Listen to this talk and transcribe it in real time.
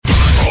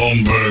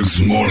Holmberg's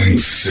morning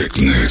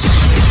sickness.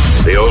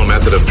 The old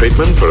method of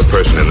treatment for a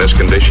person in this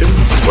condition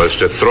was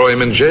to throw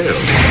him in jail.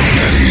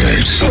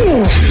 98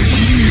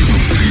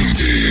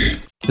 KUPD.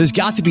 There's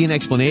got to be an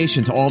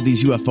explanation to all of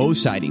these UFO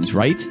sightings,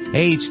 right?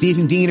 Hey, it's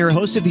Stephen Diener,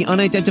 host of the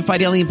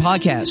Unidentified Alien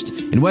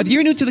Podcast. And whether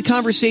you're new to the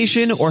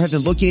conversation or have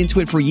been looking into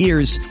it for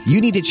years, you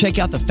need to check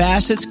out the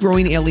fastest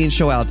growing alien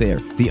show out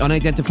there, the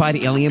Unidentified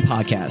Alien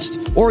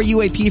Podcast, or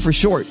UAP for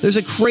short. There's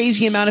a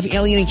crazy amount of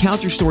alien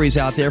encounter stories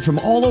out there from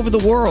all over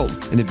the world.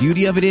 And the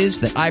beauty of it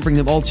is that I bring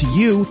them all to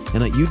you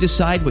and let you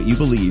decide what you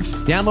believe.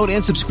 Download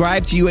and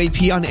subscribe to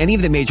UAP on any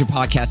of the major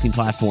podcasting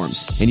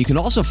platforms. And you can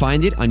also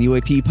find it on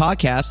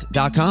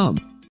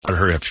UAPpodcast.com. Gotta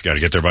hurry up. You got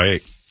to get there by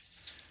 8.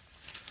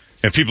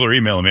 And people are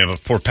emailing me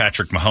about poor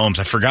Patrick Mahomes.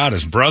 I forgot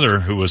his brother,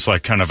 who was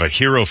like kind of a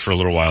hero for a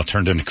little while,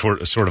 turned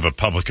into sort of a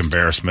public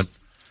embarrassment.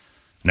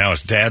 Now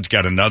his dad's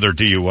got another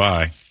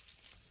DUI.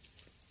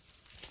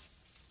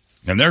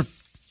 And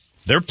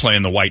they're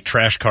playing the white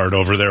trash card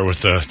over there with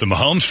the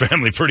Mahomes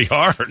family pretty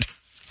hard.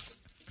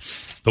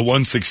 The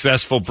one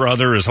successful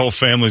brother, his whole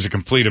family's a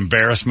complete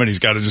embarrassment. He's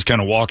got to just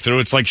kind of walk through.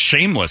 It's like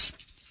Shameless.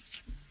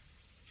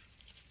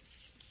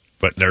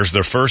 But there's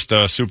their first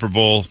Super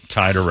Bowl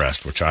tie to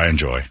rest, which I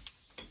enjoy.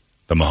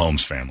 The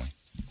Mahomes family.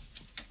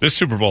 This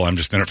Super Bowl, I'm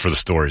just in it for the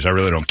stories. I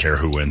really don't care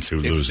who wins, who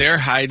loses. If they're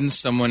hiding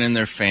someone in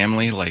their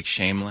family like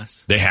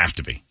Shameless, they have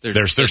to be.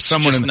 There's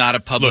someone just not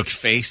a public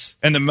face.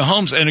 And the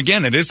Mahomes, and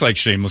again, it is like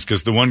Shameless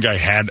because the one guy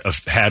had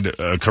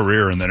a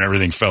career and then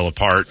everything fell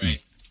apart.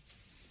 Right.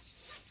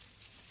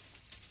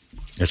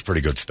 It's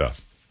pretty good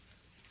stuff.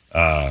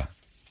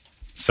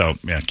 So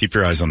yeah, keep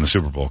your eyes on the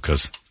Super Bowl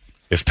because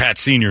if Pat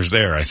Senior's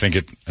there, I think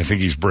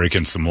he's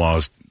breaking some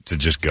laws to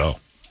just go.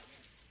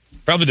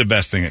 Probably the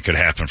best thing that could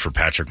happen for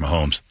Patrick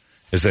Mahomes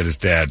is that his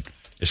dad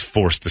is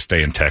forced to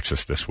stay in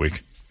Texas this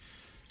week.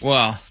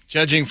 Well,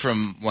 judging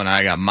from when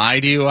I got my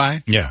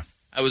DUI, yeah,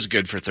 I was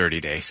good for 30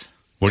 days.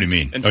 What do you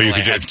mean? Until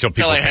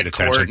I had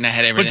court and I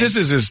had everything. But this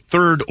is his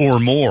third or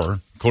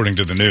more, according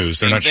to the news.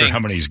 They're not sure how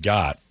many he's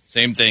got.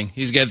 Same thing.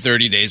 He's got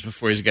 30 days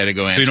before he's got to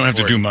go. So you don't have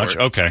to do much.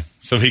 Okay,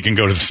 so he can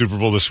go to the Super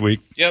Bowl this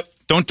week. Yep.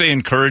 Don't they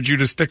encourage you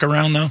to stick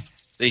around though?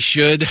 They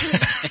should.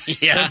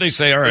 Yeah. Don't they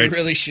say, all right, they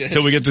really should.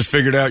 Until we get this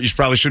figured out, you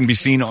probably shouldn't be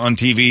seen on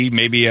TV,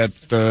 maybe at,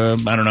 I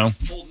don't know,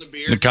 holding a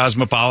beer. The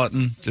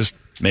Cosmopolitan. Just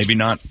maybe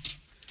not.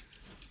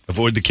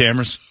 Avoid the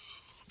cameras.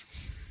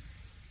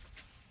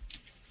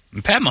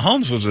 And Pat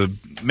Mahomes was a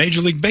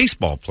Major League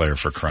Baseball player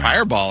for crying.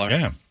 Fireballer.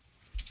 Yeah.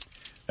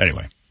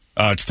 Anyway,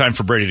 it's time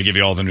for Brady to give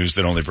you all the news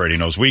that only Brady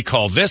knows. We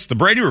call this the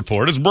Brady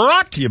Report. It's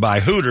brought to you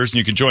by Hooters, and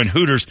you can join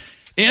Hooters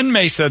in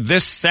Mesa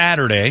this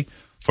Saturday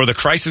for the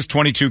Crisis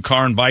 22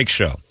 Car and Bike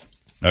Show.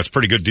 That's a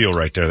pretty good deal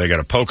right there. They got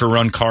a poker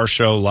run, car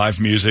show, live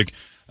music.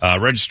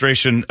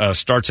 Registration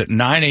starts at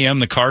 9 a.m.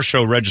 The car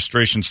show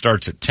registration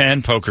starts at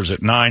 10. Poker's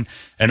at 9.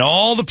 And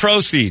all the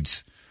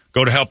proceeds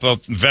go to help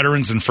out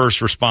veterans and first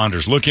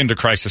responders. Look into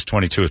Crisis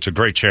 22. It's a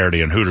great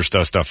charity, and Hooters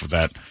does stuff with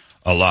that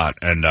a lot.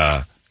 And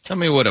tell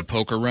me what a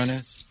poker run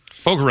is.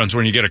 Poker run's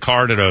when you get a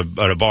card at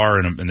a bar,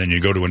 and then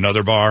you go to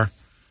another bar.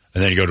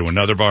 And then you go to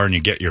another bar and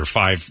you get your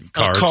 5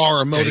 cards. A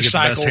car or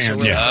motorcycles.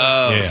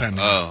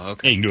 Yeah,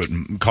 Okay. You can do it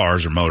in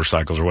cars or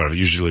motorcycles or whatever.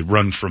 Usually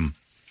run from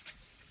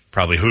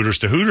probably Hooters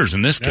to Hooters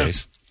in this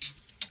case.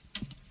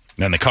 And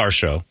then the car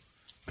show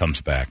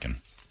comes back, and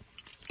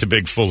it's a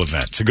big full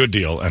event. It's a good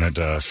deal, and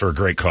it's for a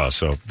great cause.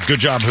 So good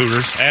job,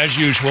 Hooters, as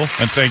usual.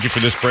 And thank you for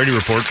this Brady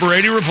Report.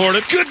 Brady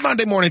reported. Good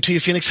Monday morning to you,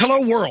 Phoenix.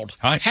 Hello, world.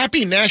 Hi.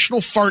 Happy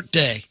National Fart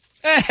Day.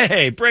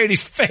 Hey,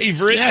 Brady's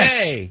favorite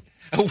day.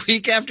 A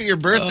week after your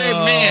birthday?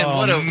 Man,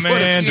 what a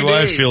few do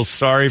days. I feel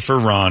sorry for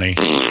Ronnie.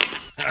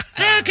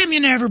 How come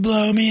you never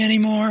blow me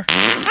anymore?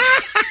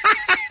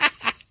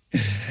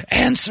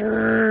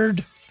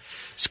 Answered.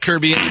 Is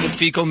Kirby into the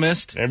fecal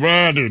mist? Hey,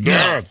 Daddy,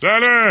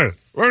 Daddy,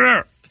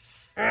 where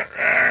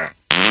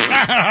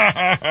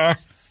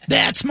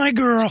That's my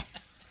girl.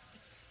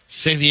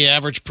 Say the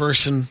average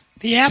person.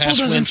 The apple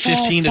doesn't fall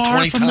 15 to far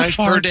 20 from the times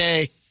fart. per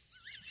day.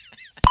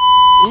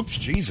 Oops,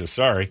 Jesus,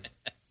 sorry.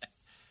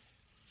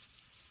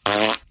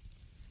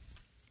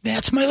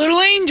 That's my little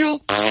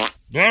angel.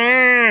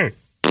 Daddy!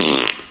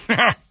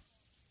 I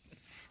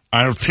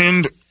have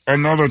pinned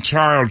another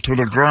child to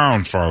the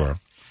ground, Father.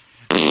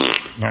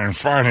 I'm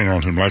fighting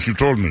on him like you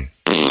told me.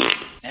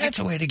 That's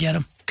a way to get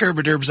him.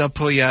 Kerbiderbs, I'll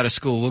pull you out of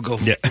school. We'll go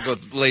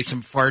lay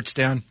some farts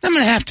down. I'm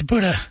going to have to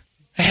put a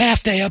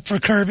half day up for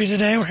Kirby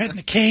today. We're hitting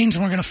the canes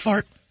and we're going to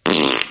fart.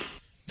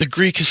 The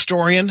Greek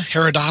historian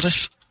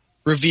Herodotus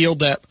revealed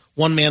that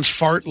one man's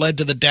fart led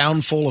to the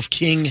downfall of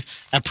King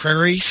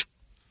Apries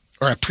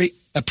of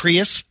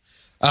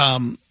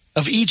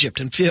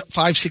Egypt in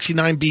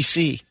 569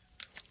 BC.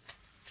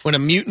 When a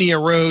mutiny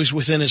arose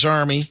within his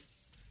army,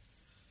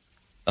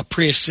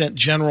 Apries sent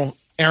General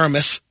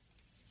Aramis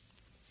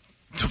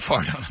to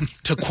fart on him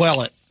to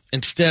quell it.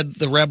 Instead,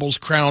 the rebels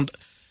crowned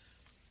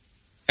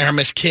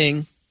Aramis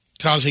king,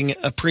 causing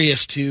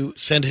Apries to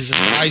send his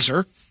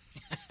advisor.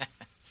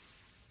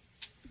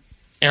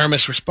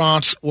 Aramis'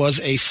 response was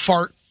a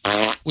fart,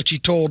 which he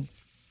told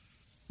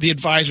the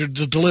advisor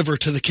to deliver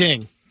to the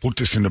king. Put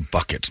this in a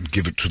bucket and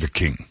give it to the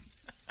king.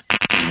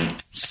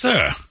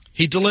 Sir.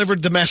 He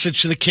delivered the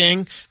message to the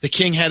king. The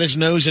king had his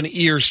nose and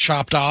ears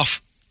chopped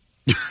off.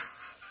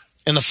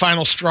 And the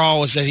final straw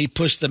was that he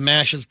pushed the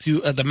masses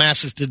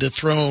to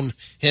dethrone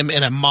him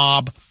in a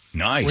mob.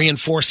 Nice.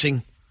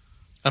 Reinforcing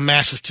the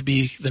masses to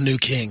be the new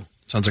king.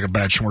 Sounds like a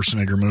bad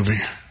Schwarzenegger movie.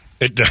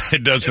 It does.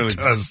 It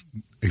does.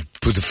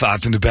 Put the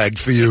fart in the bag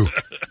for you.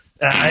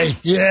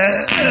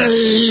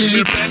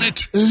 Yeah.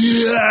 Bennett.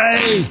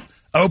 Yeah.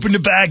 Open the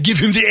bag. Give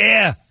him the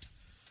air.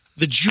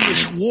 The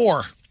Jewish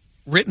War,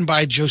 written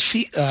by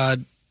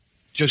Josephus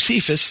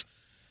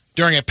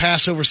during a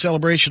Passover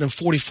celebration in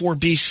 44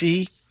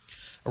 B.C.,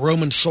 a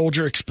Roman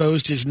soldier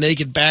exposed his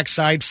naked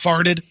backside,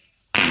 farted,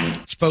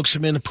 spoke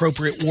some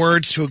inappropriate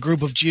words to a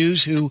group of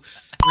Jews who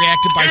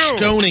reacted by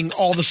stoning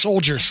all the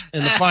soldiers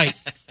in the fight.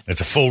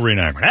 It's a full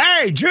reenactment.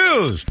 Hey,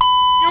 Jews!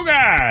 You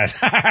guys!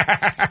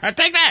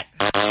 Take that!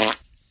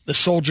 The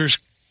soldiers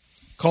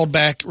called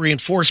back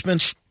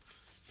reinforcements.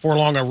 Before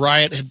long, a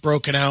riot had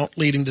broken out,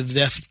 leading to the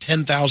death of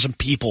 10,000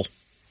 people.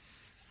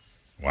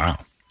 Wow.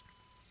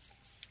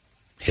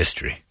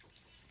 History.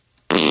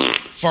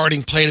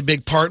 Farting played a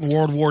big part in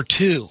World War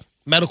II.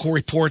 Medical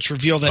reports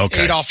reveal that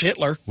Adolf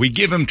Hitler... We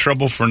give him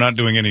trouble for not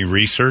doing any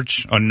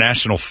research. On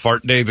National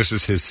Fart Day, this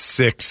is his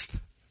 6th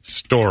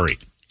story.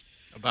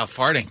 About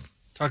farting.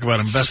 Talk about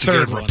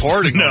investigative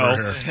reporting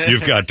over here.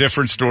 You've got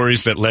different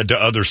stories that led to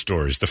other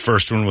stories. The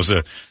first one was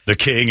the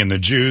king and the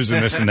Jews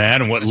and this and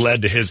that, and what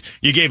led to his...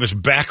 You gave us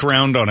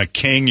background on a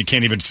king. You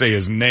can't even say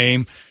his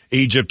name.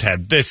 Egypt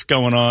had this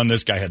going on.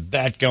 This guy had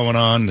that going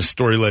on. The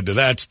story led to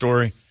that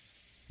story.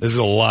 This is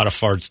a lot of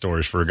fart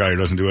stories for a guy who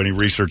doesn't do any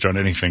research on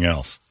anything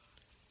else.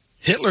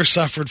 Hitler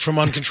suffered from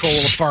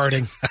uncontrollable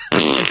farting.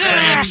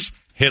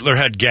 Hitler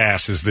had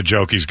gas is the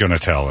joke he's going to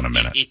tell in a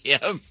minute.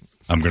 Yep.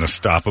 I'm going to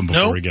stop him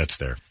before he gets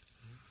there.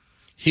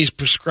 He's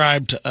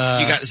prescribed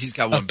he's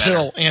got one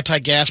pill,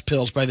 anti-gas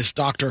pills by this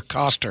Dr.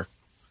 Koster,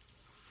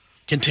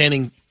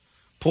 containing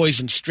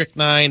poison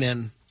strychnine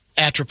and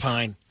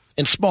atropine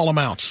in small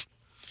amounts.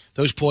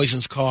 Those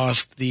poisons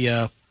caused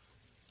the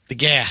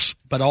gas,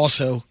 but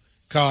also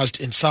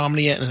caused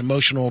insomnia and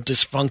emotional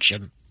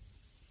dysfunction.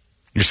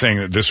 You're saying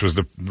that this was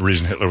the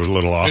reason Hitler was a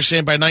little off? They're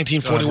saying by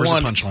 1941,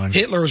 where's the punchline?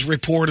 Hitler was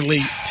reportedly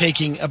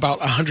taking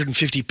about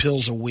 150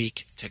 pills a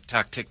week.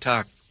 Tick-tock,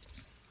 tick-tock.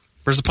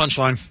 Where's the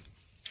punchline?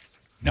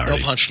 No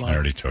punchline. I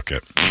already took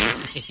it.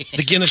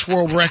 The Guinness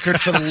World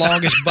Record for the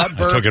longest butt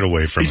burp. I took it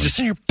away from him. He's just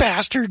saying, you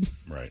bastard.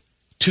 Right.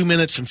 2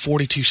 minutes and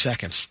 42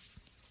 seconds.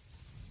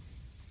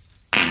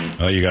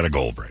 Oh, you got a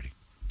goal, Brady.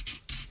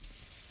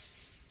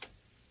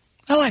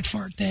 I like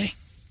fart day.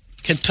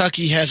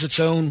 Kentucky has its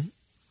own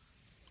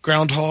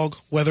groundhog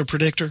weather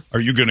predictor. Are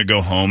you going to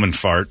go home and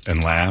fart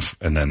and laugh,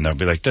 and then they'll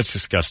be like, that's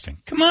disgusting?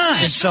 Come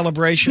on. In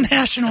celebration.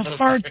 National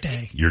Fart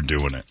Day. You're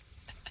doing it.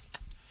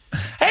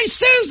 Hey,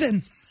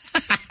 Susan.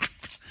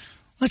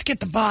 Let's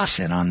get the boss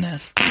in on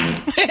this.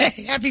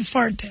 Hey, happy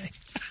Fart Day.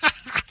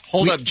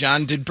 Hold up,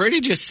 John. Did Brady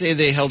just say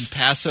they held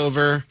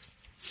Passover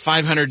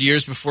 500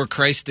 years before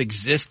Christ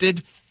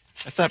existed?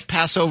 I thought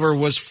Passover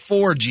was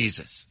for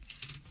Jesus.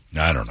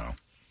 I don't know.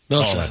 No,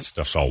 all it's that not.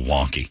 stuff's all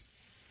wonky.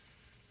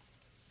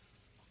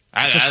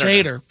 It's a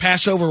Seder.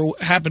 Passover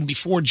happened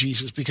before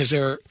Jesus because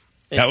they're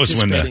That was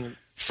when the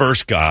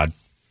first God,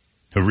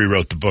 who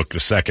rewrote the book the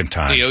second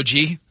time, the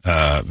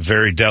OG,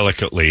 very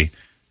delicately,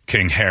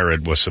 King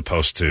Herod was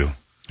supposed to.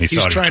 He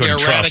thought he couldn't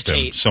trust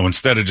him. So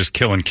instead of just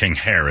killing King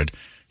Herod,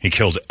 he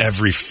killed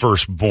every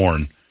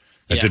firstborn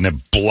that didn't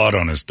have blood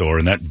on his door.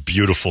 And that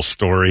beautiful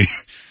story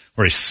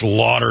where he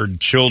slaughtered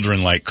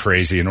children like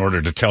crazy in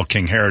order to tell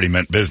King Herod he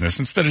meant business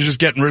instead of just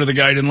getting rid of the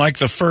guy he didn't like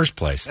the first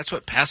place. That's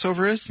what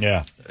Passover is?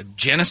 Yeah. A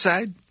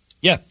genocide?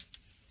 Yeah.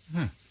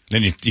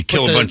 Then you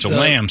kill a bunch of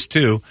lambs,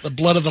 too. The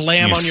blood of the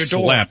lamb on your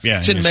door.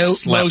 It's in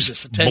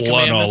Moses, the Ten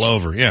blood Commandments. all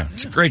over. Yeah,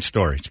 it's a great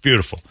story. It's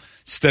beautiful.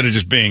 Instead of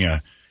just being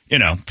a,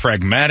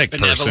 pragmatic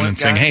person and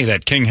saying, hey,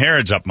 that King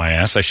Herod's up my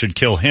ass, I should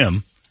kill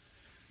him.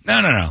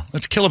 No.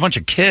 Let's kill a bunch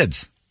of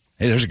kids.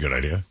 Hey, there's a good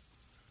idea.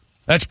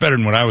 That's better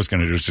than what I was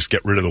going to do, is just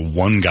get rid of the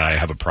one guy I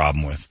have a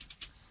problem with.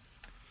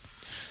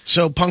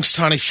 So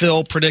Punxsutawney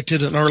Phil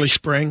predicted an early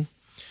spring.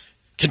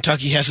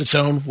 Kentucky has its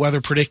own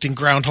weather predicting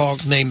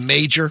groundhog named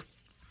Major.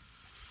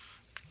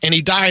 And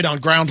he died on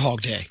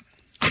Groundhog Day.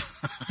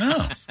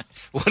 Oh.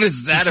 What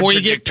is that? Before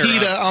you get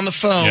PETA on the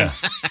phone,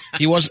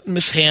 he wasn't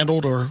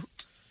mishandled or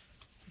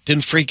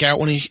didn't freak out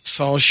when he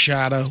saw his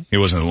shadow. He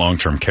wasn't in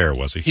long-term care,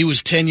 was he? He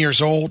was 10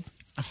 years old.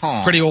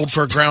 Pretty old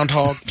for a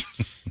groundhog.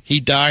 He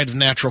died of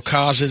natural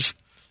causes.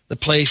 The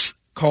place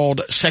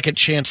called Second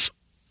Chances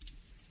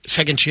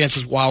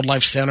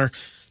Wildlife Center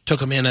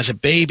took him in as a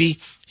baby.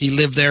 He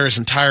lived there his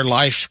entire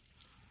life.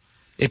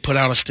 They put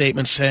out a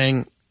statement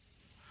saying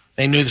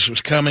they knew this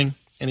was coming,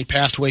 and he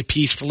passed away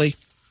peacefully.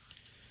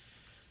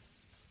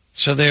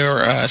 So they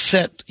were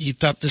set. He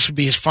thought this would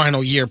be his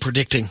final year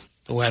predicting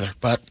the weather.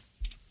 But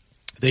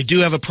they do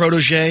have a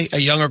protege, a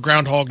younger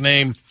groundhog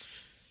named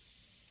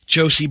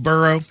Josie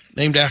Burrow,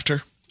 named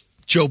after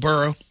Joe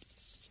Burrow.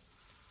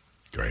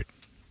 Great.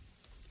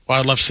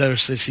 Wildlife Center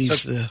says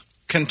he's the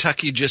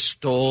Kentucky just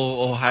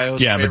stole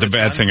Ohio's Yeah, but the favorite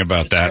bad son. thing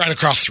about that, Right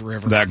across the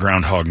river. that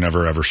groundhog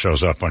never ever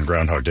shows up on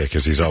Groundhog Day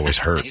because he's always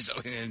hurt. He's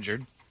always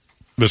injured.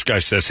 This guy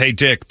says, "Hey,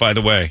 Dick, by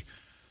the way,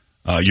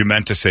 you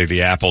meant to say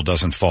the apple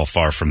doesn't fall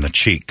far from the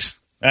cheeks."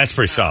 That's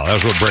pretty solid. That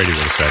was what Brady would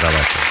have said. I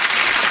like that.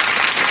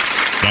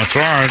 That's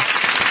right.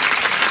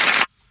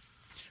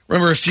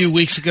 Remember a few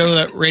weeks ago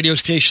that radio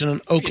station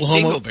in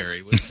Oklahoma?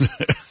 Dingleberry was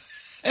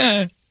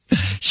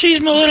She's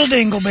my little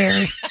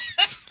dingleberry.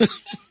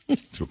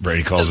 That's what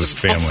Brady calls his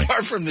family.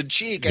 far from the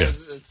cheek. Yeah.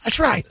 That's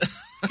right.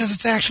 Because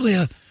it's actually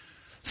a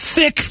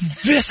thick,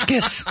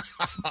 viscous,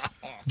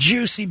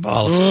 juicy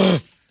ball.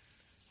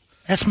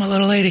 That's my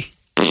little lady.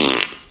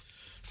 A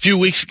few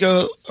weeks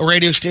ago, a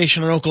radio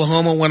station in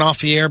Oklahoma went off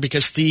the air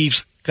because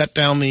thieves cut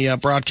down the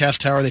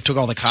broadcast tower. They took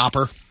all the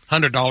copper,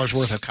 $100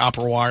 worth of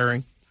copper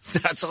wiring.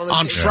 That's all.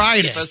 On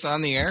Friday. Keep us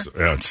on the air.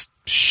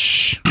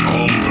 Shh.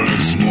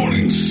 Holmberg's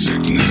morning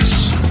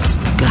sickness.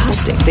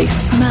 Disgusting. They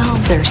smell,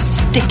 they're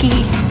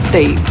sticky,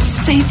 they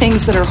say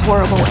things that are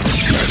horrible.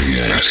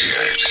 98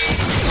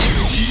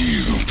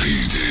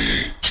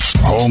 UPD.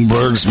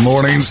 Holmberg's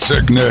morning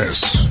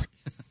sickness.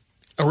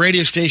 A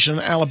radio station in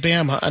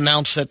Alabama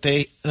announced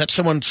that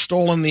someone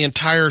stolen the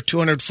entire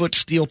 200-foot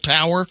steel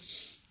tower.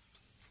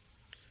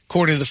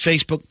 According to the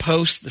Facebook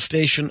post, the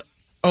station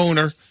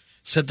owner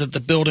said that the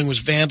building was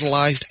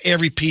vandalized.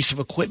 Every piece of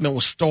equipment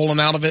was stolen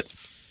out of it,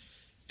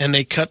 and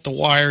they cut the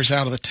wires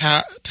out of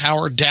the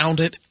tower,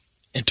 downed it,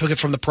 and took it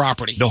from the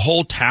property. The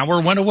whole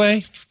tower went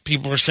away?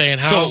 People were saying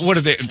how... So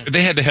what did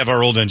they had to have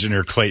our old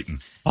engineer Clayton.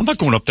 I'm not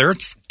going up there.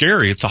 It's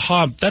scary. It's a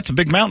hob. That's a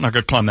big mountain. I'm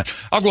going to climb that.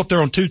 I'll go up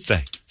there on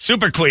Tuesday.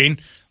 Super Queen,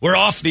 we're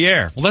off the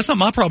air. Well, that's not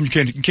my problem.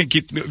 You can't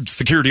keep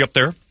security up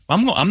there.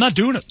 I'm not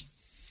doing it.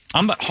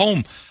 I'm at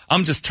home.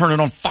 I'm just turning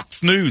on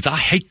Fox News. I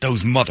hate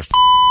those motherfuckers.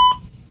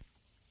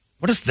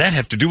 What does that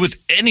have to do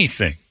with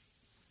anything?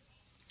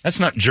 That's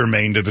not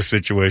germane to the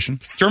situation.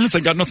 Germans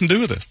ain't got nothing to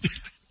do with this.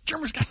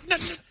 Germans got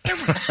nothing to do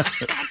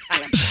with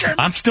it.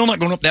 I'm still not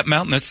going up that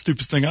mountain. That's the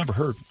stupidest thing I ever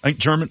heard. I ain't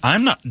German.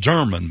 I'm not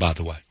German, by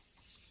the way.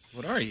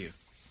 What are you?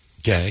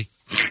 Gay.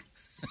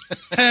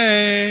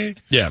 Hey.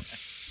 Yeah.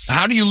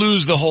 How do you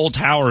lose the whole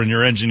tower and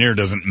your engineer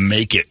doesn't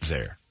make it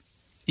there?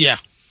 Yeah.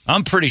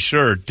 I'm pretty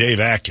sure Dave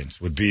Atkins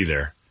would be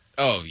there.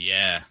 Oh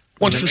yeah.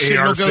 Once the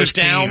signal goes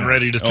down,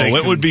 ready to take.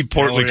 It would be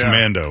Portly yeah.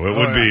 Commando.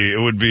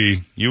 It would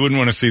be. You wouldn't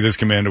want to see this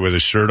commando with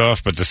his shirt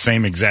off, but the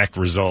same exact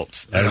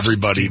results.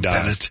 Everybody Steve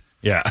dies. Bennett.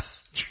 Yeah.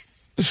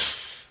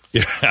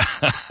 Yeah.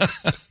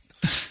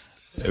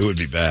 It would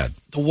be bad.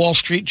 the Wall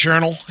Street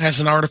Journal has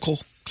an article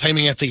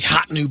claiming that the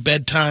hot new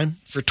bedtime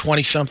for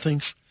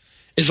 20-somethings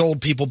is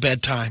old people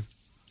bedtime,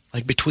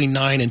 like between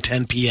 9 and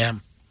 10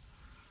 p.m.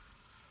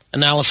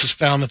 Analysis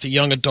found that the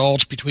young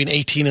adults between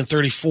 18 and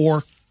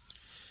 34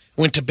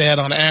 went to bed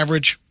on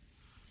average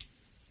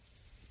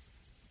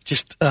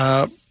just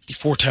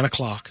before 10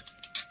 o'clock.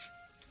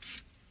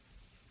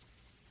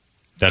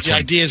 That's the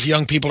idea is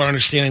young people are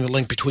understanding the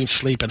link between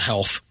sleep and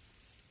health.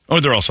 Oh,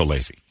 they're also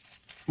lazy.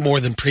 More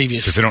than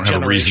previous because they don't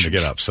have a reason to get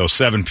generations. up. So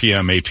 7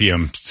 p.m., 8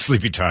 p.m.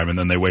 sleepy time, and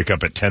then they wake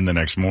up at 10 the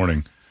next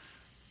morning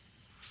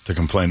to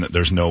complain that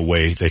there's no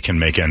way they can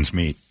make ends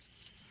meet.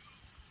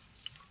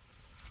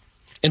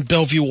 In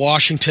Bellevue,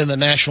 Washington, the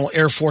National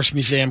Air Force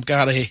Museum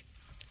got a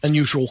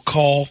unusual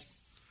call.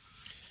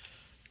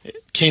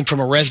 It came from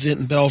a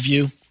resident in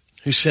Bellevue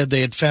who said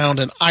they had found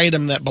an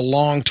item that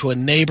belonged to a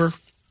neighbor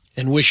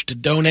and wished to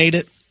donate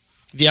it.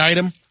 The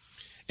item,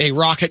 a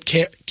rocket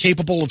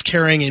capable of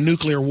carrying a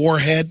nuclear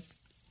warhead.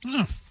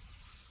 Oh.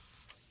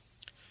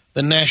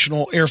 The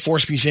National Air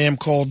Force Museum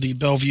called the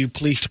Bellevue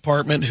Police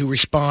Department, who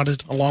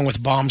responded along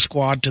with Bomb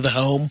Squad to the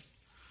home.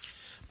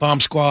 Bomb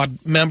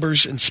Squad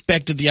members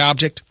inspected the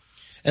object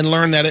and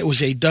learned that it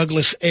was a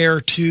Douglas Air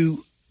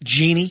 2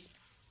 Genie,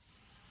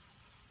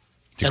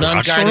 an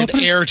unguided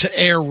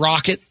air-to-air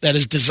rocket that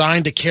is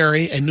designed to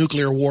carry a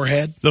nuclear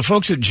warhead. The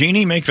folks at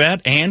Genie make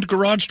that and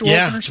garage door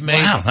Yeah, openers? it's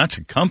amazing. Wow, that's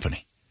a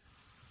company.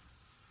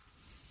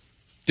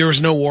 There was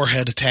no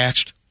warhead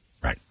attached.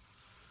 Right.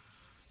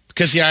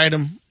 Because the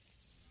item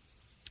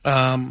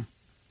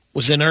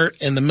was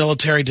inert and the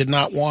military did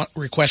not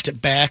request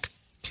it back,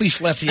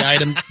 police left the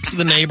item to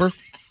the neighbor.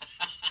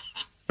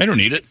 They don't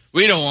need it.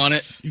 We don't want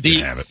it. The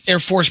have it. Air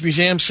Force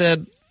Museum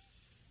said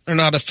they're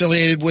not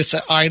affiliated with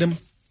the item,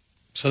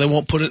 so they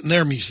won't put it in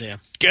their museum.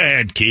 Go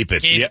ahead, keep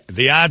it. Keep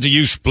The odds of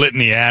you splitting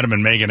the atom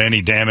and making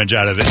any damage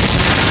out of this.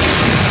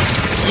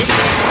 We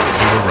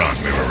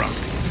were wrong.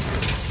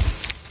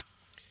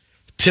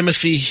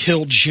 Timothy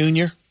Hill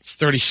Jr.,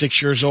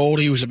 36 years old.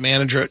 He was a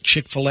manager at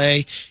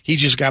Chick-fil-A. He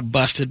just got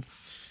busted.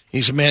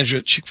 He's a manager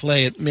at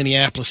Chick-fil-A at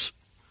Minneapolis.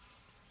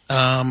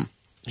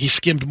 He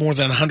skimmed more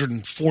than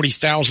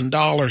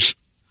 $140,000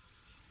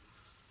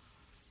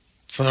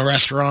 from the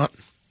restaurant.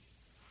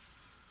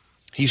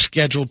 He's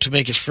scheduled to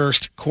make his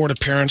first court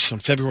appearance on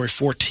February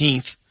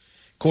 14th,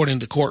 according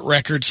to court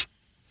records.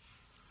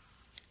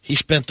 He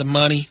spent the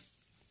money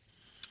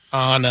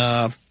on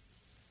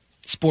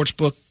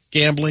sportsbook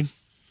gambling,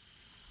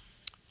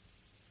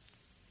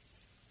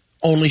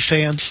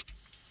 OnlyFans.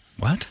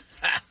 What?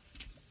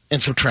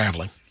 and some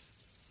traveling.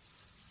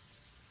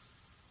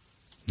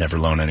 Never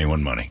loan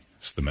anyone money.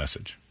 That's the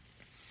message.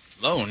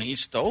 Loan? He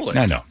stole it.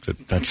 I know.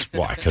 That's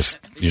why. Because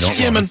you don't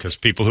loan because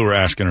people who are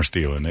asking are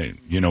stealing.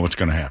 You know what's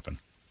going to happen.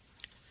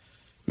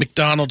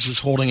 McDonald's is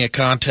holding a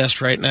contest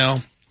right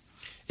now.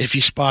 If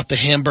you spot the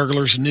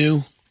Hamburglar's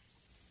new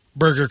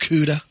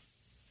Hamburglarcuda.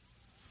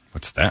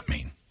 What's that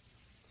mean?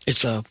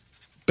 It's a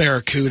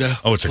Barracuda.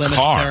 Oh, it's a Plymouth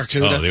car.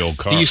 Barracuda. Oh, the old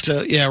car. He used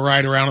to,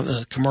 ride around in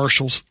the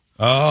commercials.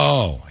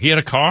 Oh, he had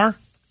a car?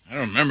 I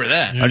don't remember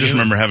that. I just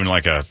remember having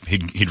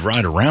he'd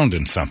ride around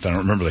in something. I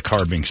don't remember the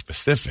car being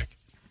specific.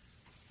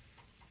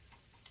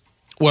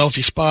 Well, if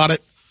you spot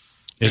it.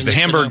 Is the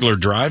Hamburglar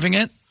driving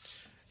it?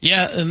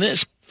 Yeah, in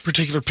this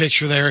particular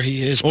picture there,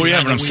 he is. Oh,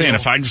 yeah, but I'm wheel. saying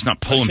if I'm just not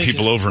pulling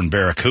people over in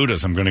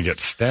Barracudas, I'm going to get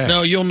stabbed.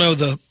 No, you'll know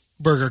the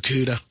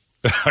Hamburglarcuda.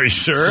 Are you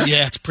sure?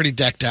 Yeah, it's pretty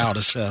decked out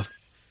as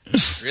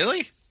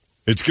Really?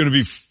 It's going to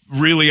be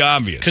really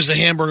obvious. Because the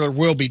Hamburglar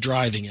will be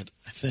driving it,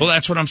 I think. Well,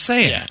 that's what I'm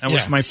saying. Yeah, that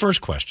was my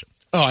first question.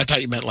 Oh, I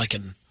thought you meant like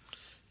in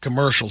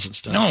commercials and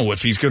stuff. No,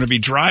 if he's going to be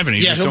driving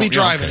it. He'll be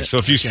driving it. So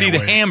if you see the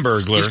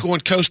Hamburglar. He's going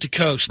coast to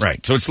coast.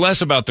 Right. So it's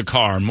less about the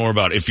car and more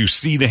about if you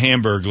see the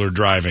Hamburglar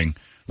driving,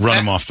 run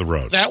him off the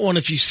road. That one,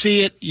 if you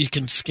see it, you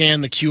can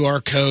scan the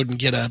QR code and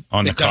get a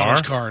on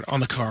McDonald's the car? card on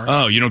the car.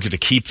 Oh, you don't get to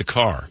keep the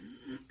car.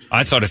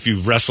 I thought if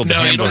you wrestled the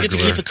Hamburglar. No, you don't get to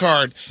keep the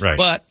card. Right.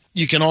 But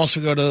you can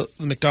also go to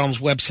the McDonald's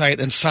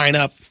website and sign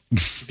up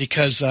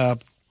because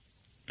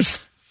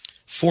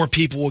 4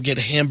 people will get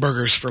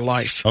hamburgers for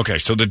life. Okay,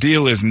 so the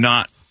deal is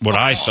not what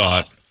I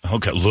thought.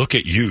 Okay, look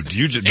at you.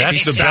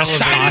 That's the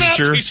best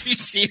posture.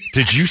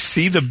 Did you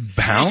see the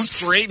bounce?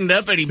 He straightened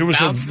up and he bounced.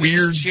 There was a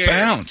weird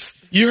bounce.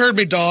 You heard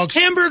me, dogs.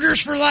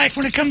 Hamburgers for life.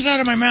 When it comes out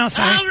of my mouth,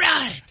 All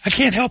right. I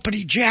can't help but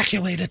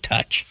ejaculate a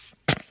touch.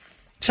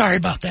 Sorry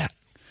about that.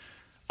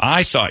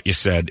 I thought you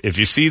said if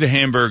you see the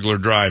Hamburglar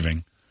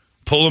driving,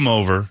 pull him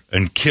over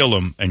and kill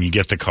him and you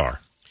get the car.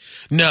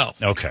 No.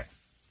 Okay.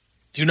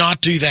 Do not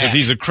do that. Because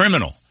he's a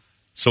criminal.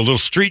 So a little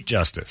street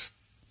justice.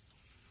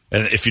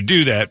 And if you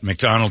do that,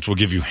 McDonald's will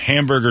give you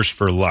hamburgers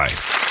for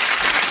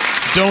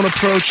life. Don't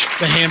approach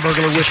the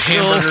Hamburglar with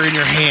hamburger in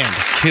your hand.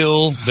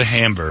 Kill the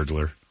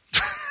Hamburglar.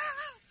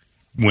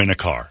 Win a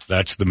car.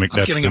 That's the.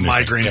 I'm getting a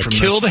migraine from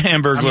kill this. the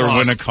Hamburglar,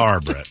 win a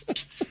car, Brett.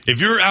 If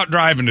you're out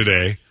driving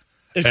today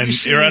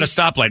and you're at a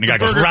stoplight and the guy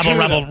goes, rabble,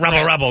 rabble,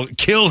 rabble, rabble,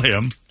 kill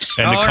him,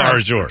 and the car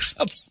is yours.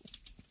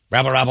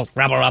 Rabble, rabble,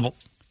 rabble, rabble.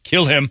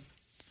 Kill him.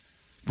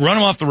 Run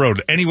him off the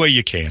road any way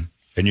you can.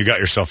 And you got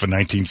yourself a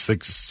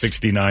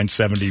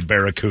 1969-70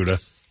 Barracuda,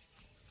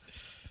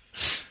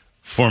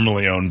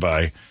 formerly owned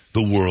by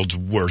the world's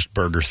worst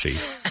burger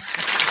thief.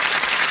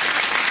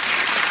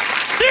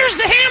 There's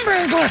the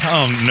Hamburglar.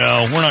 Oh,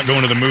 no. We're not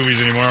going to the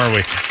movies anymore, are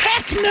we?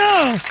 Heck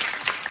no.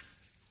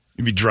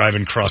 You'd be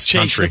driving cross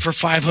Chase country it for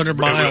 500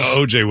 miles.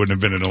 OJ wouldn't have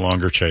been in a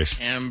longer chase.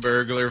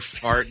 Hamburglar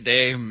fart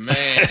day, man.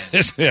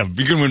 Yeah,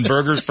 you can win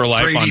burgers for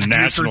life Brady on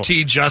national. Buford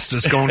T.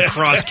 Justice going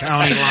cross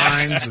county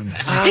lines. And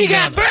He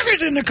got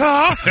burgers in the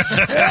car.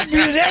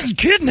 That's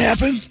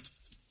kidnapping.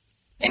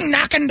 And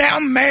knocking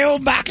down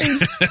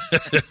mailboxes.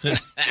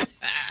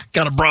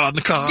 got a broad in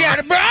the car. Got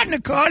a bride in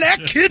the car. That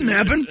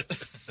kidnapping.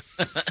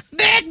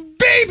 That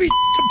baby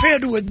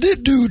compared to what this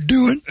dude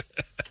doing.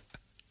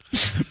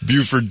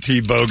 Buford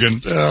T.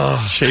 Bogan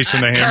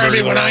chasing the hamburger.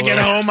 Kirby, when I get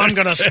home, I'm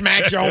going to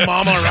smack your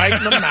mama right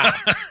in the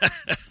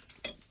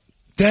mouth.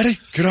 Daddy,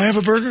 could I have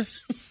a burger?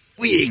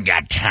 We ain't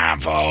got time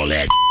for all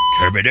that,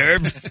 Kirby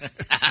Derb.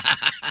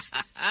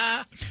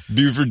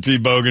 Buford T.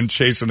 Bogan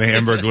chasing the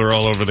Hamburglar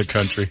all over the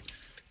country.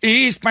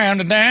 Eastbound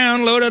and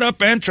down, loaded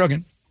up and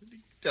trucking.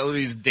 Tell him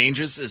he's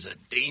dangerous as a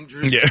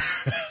dangerous. Yeah.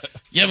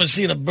 You haven't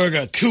seen a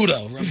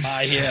Hamburglarcuda run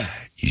by here.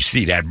 You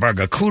see that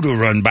Hamburglarcuda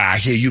run by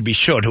here, you be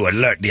sure to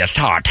alert the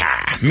authority.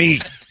 Me.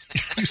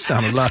 You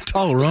sound a lot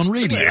taller on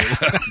radio.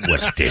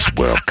 What's this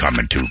world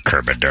coming to,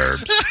 Kirby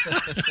Derb?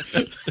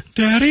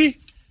 Daddy?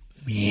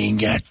 We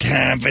ain't got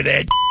time for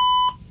that.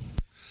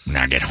 When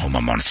I get home,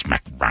 I'm going to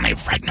smack Ronnie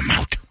right in the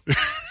mouth.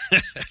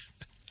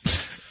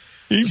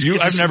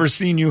 I've never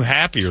seen you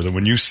happier than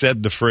when you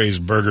said the phrase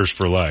burgers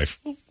for life.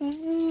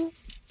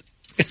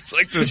 It's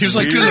like this. He was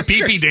like doing the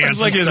pee-pee dance.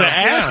 Like his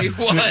ass, Yeah,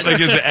 he was. like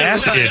his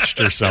ass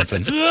itched or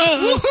something.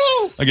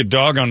 Like a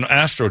dog on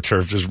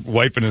AstroTurf just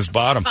wiping his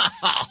bottom.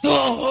 Do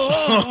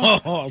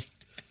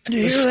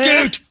you hear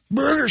that?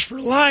 Burgers for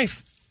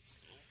life.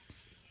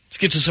 Let's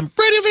get to some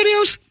radio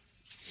videos.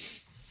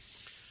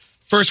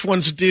 First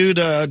one's a dude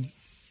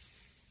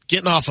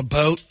getting off a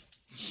boat.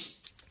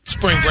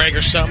 Spring break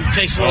or something.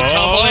 Takes a little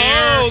tumble here.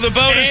 Oh, the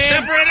boat is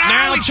separated.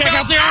 Now check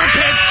out the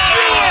armpits.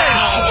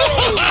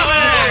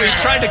 Oh, he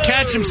tried to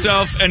catch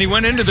himself, and he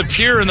went into the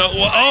pier, and in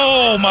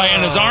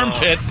his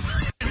armpit,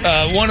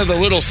 one of the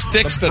little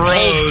sticks that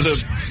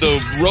holds the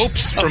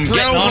ropes from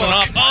getting on and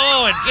off.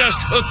 Oh, it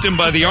just hooked him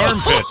by the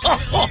armpit.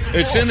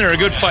 It's in there, a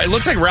good fight. It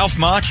looks like Ralph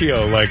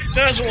Macchio, like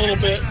Does a little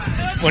bit.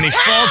 when he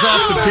falls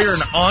off the pier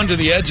and onto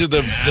the edge of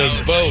the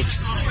boat.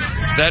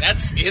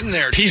 That's in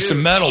there, piece too.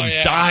 of metal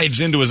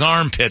dives into his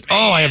armpit.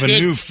 Oh, I have a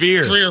new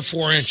fear. 3 or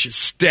 4 inches.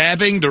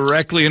 Stabbing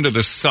directly into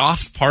the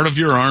soft part of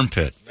your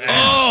armpit.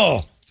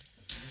 Oh!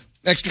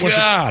 Next one's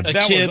God, a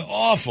that kid was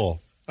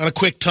awful. on a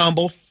quick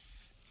tumble.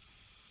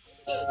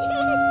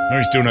 No,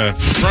 he's doing a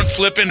front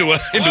flip into a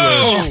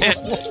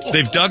pit.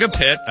 They've dug a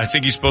pit. I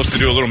think he's supposed to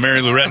do a little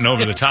Mary Lou Retton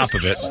over the top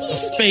of it.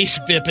 Face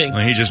bipping.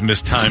 Well, he just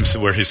missed times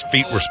where his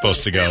feet were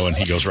supposed to go, and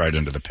he goes right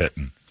into the pit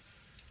and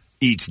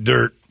eats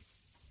dirt.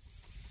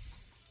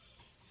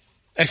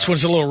 Next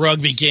one's a little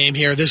rugby game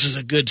here. This is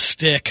a good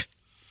stick.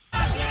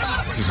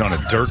 This is on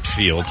a dirt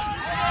field.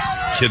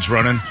 Kids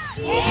running.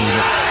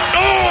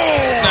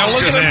 Now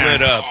look at him.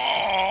 Lit up.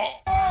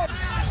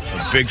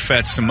 A big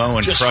fat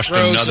Samoan Just crushed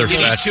frozen. another He's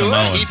fat to it.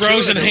 Samoan. He's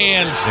Frozen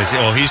hands.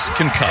 Oh, he's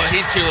concussed.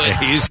 Yeah, he's to it. Yeah,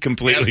 he's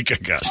completely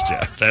concussed.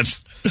 Yeah,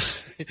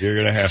 you're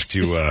gonna have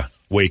to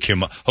wake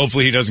him up.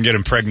 Hopefully, he doesn't get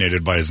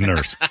impregnated by his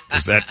nurse,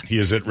 because he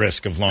is at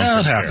risk of long-term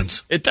That care.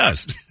 happens. It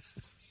does.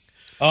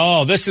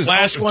 Oh, this is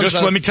Last one's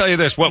just. Let me tell you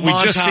this: what we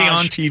just see montage.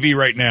 on TV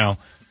right now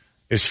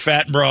is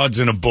fat broads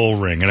in a bull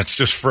ring, and it's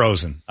just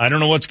frozen. I don't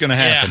know what's going to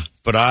happen,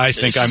 but I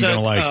think I'm going to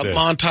like this.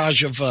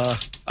 Montage of a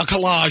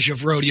collage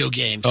of rodeo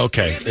games.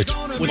 Okay, it's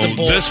With the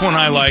bull. this one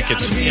I like.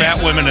 It's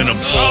fat women in a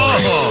bull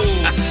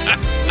ring.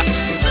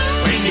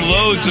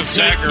 Loads of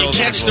fat You girls.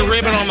 catch the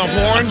ribbon on the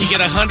horn, you get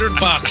 $100.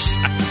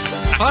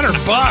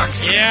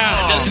 $100.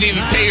 Yeah. Doesn't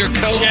even pay your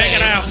coat. Check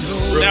it out.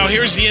 Now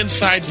here's the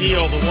inside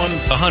deal. The one.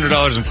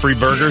 $100 in free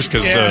burgers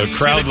because the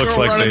crowd looks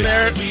like they.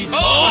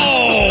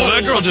 Oh,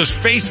 that girl just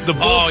faced the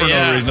bull for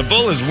no reason. The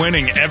bull is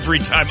winning every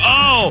time.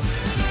 Oh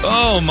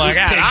my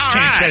God! Pigs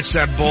can't catch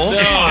that bull.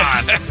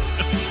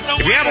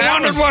 If you ever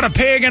wondered what a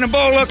pig and a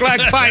bull look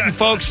like fighting,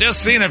 folks,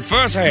 just seen it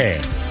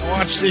firsthand.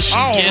 Watch this.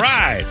 All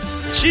right,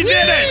 she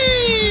did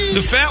it.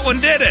 The fat one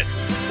did it.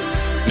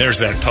 There's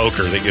that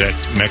poker, that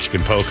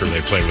Mexican poker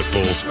they play with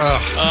bulls.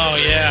 Oh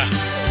yeah.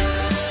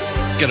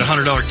 Get a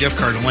 $100 gift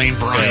card to Lane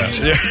Bryant.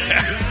 Yeah.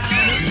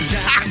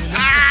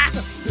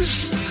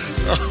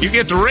 You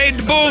get to raid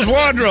the bull's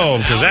wardrobe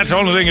because that's the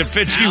only thing that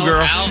fits you,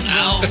 girl. All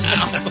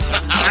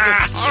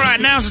right,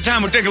 now's the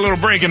time we'll take a little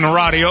break in the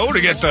rodeo to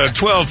get the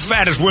 12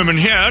 fattest women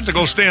here to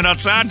go stand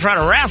outside and try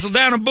to wrestle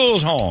down a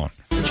bull's horn.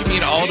 Don't you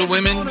mean all the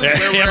women? Where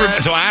we're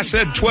at? So I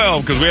said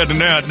 12 because we had to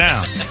narrow it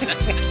down.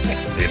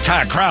 The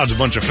entire crowd's a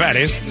bunch of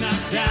fatties.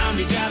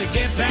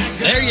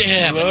 There you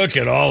have it. Look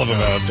at all of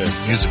them out there.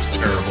 Music's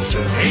terrible,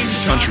 too.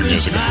 Country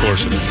music, of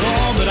course.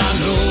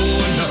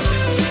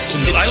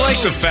 I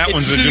like the fat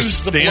ones that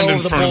just stand in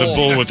front of the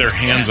bull with their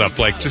hands up,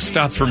 like, just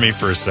stop for me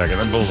for a second.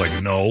 That bull's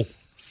like, no.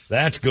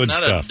 That's good Not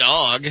stuff. a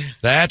dog.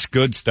 That's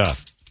good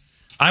stuff.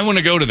 I want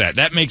to go to that.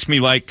 That makes me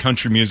like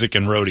country music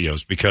and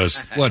rodeos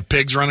because What,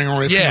 pigs running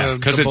away from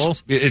the bull?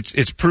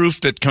 it's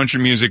proof that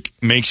country music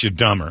makes you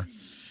dumber.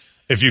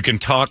 If you can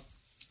talk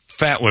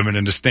fat women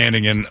into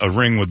standing in a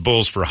ring with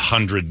bulls for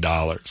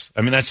 $100.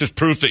 I mean, that's just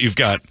proof that you've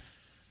got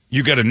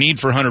a need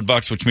for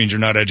 $100, which means you're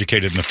not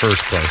educated in the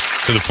first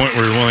place, to the point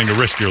where you're willing to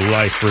risk your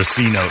life for a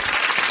C note.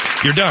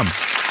 You're dumb.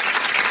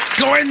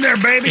 Go in there,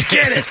 baby.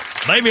 Get it.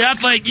 Baby, I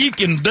think you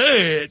can do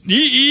it.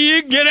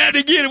 You get out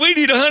and get it. We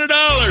need $100.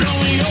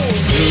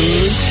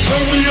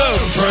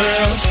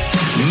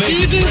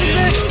 You do the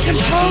Mexican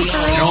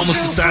poker. You're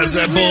almost the size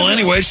of that bull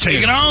anyways.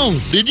 Take it on.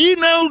 Did you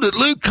know that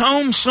Luke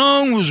Combs'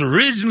 song was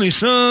originally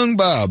sung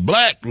by a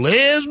black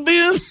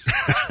lesbian?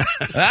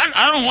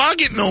 I don't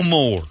like it no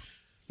more.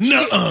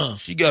 Nuh-uh.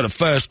 She got a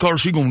fast car.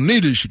 She gonna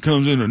need it. She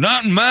comes in.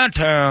 Not in my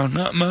town.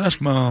 Not my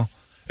small.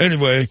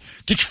 Anyway,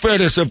 get your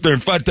fat ass up there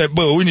and fight that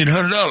bull. We need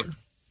 $100.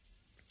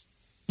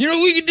 You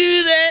know we can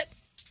do that.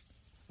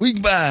 We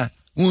can buy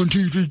 1,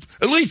 2, 3,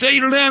 at least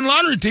 8 or 9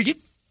 lottery tickets.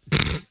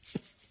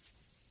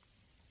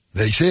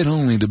 They said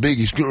only the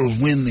biggest girls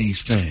win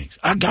these things.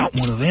 I got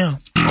one of them.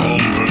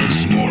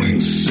 Holmberg's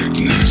Morning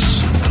Sickness.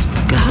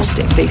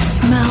 Disgusting. They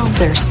smell.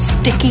 They're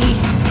sticky.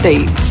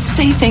 They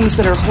say things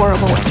that are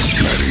horrible.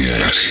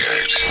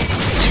 98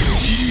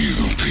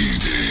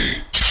 UPD.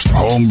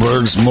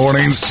 Holmberg's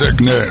Morning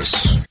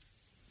Sickness.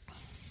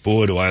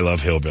 Boy, do I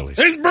love hillbillies.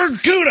 There's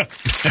Hamburglarcuda.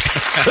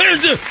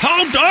 There's the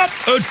honked up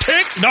a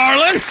tick,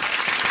 darling.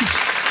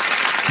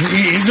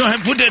 You're going to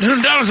have to put that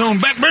 $100 on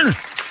the back burner.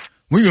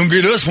 We're going to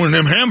get us one of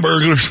them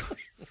hamburglers.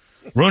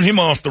 Run him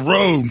off the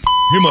road.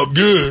 Him up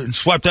good. And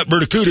swipe that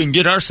Hamburglarcuda and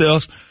get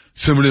ourselves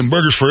some of them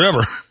burgers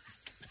forever.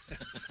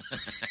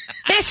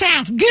 That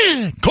sounds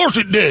good. Of course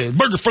it does.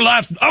 Burger for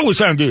life always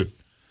sound good.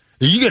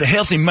 If you got a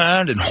healthy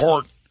mind and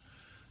heart,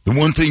 the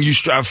one thing you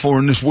strive for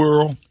in this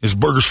world is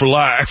burgers for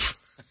life.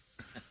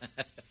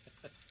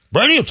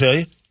 Brady will tell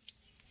you.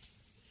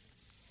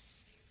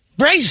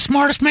 Brady's the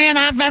smartest man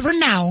I've ever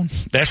known.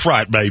 That's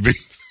right, baby.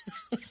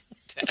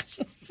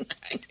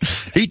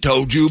 He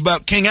told you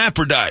about King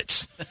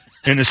Aphrodite's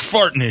and his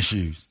farting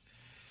issues.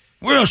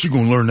 Where else you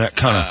going to learn that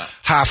kind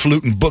of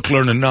high-fluting,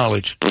 book-learning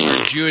knowledge?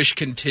 Your Jewish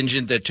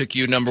contingent that took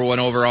you #1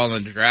 overall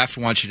in the draft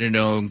wants you to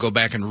know and go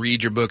back and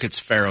read your book. It's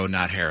Pharaoh,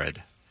 not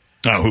Herod.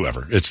 Oh,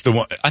 whoever. It's the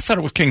one. I thought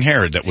it was King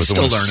Herod that was He's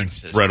the one still learning.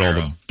 spread all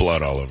the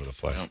blood all over the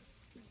place.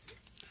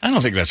 I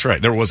don't think that's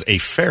right. There was a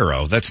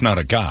pharaoh. That's not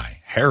a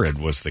guy. Herod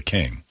was the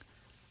king.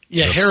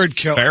 Yeah, Herod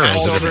killed.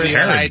 Passover is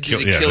Herod tied to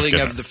killed- the yeah, killing let's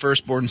get of the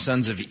firstborn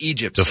sons of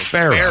Egypt. The so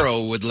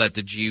Pharaoh. would let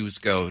the Jews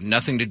go.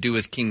 Nothing to do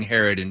with King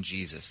Herod and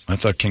Jesus. I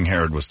thought King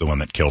Herod was the one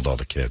that killed all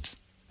the kids.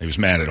 He was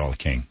mad at all the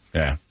king.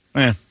 Yeah.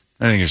 I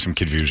think there's some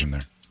confusion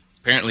there.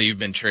 Apparently, you've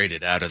been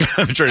traded out of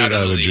the Traded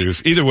out of the league.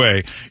 Jews. Either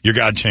way, your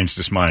God changed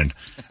his mind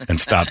and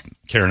stopped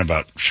caring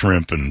about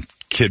shrimp and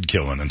kid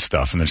killing and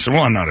stuff. And they said,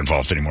 well, I'm not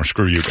involved anymore.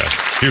 Screw you guys.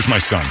 Here's my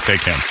son.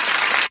 Take him.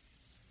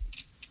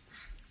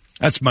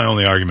 That's my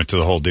only argument to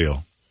the whole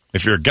deal.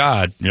 If you're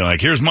God, you're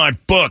like, here's my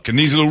book, and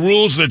these are the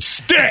rules that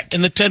stick.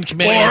 In the Ten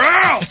Commandments.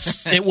 Or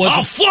else It was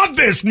I'll flood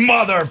this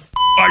mother.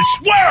 I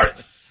swear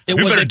it.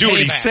 We was better a do what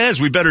he payback.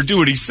 says. We better do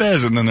what he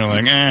says. And then they're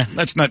like,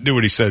 let's not do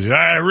what he says.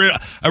 I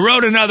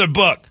wrote another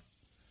book.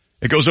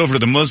 It goes over to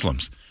the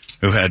Muslims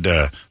who had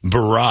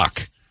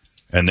Barak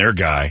and their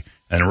guy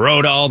and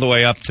rode all the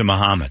way up to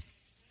Muhammad.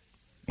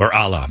 Or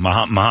Allah.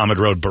 Muhammad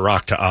rode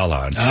Barak to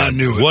Allah and said, I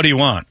knew it. What do you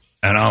want?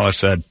 And Allah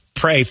said,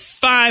 pray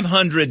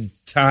 500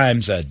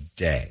 times a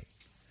day.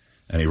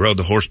 And he rode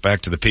the horse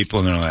back to the people,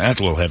 and they're like, that's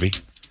a little heavy.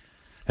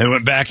 And he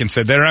went back and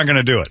said, they're not going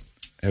to do it.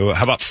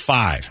 How about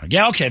 5? Like,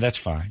 yeah, okay, that's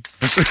fine.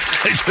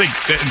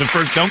 The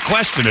first, don't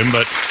question him,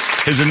 but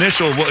his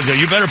initial,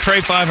 you better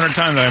pray 500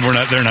 times.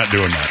 They're not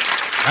doing that.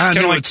 I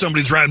knew like- it.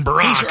 Somebody's riding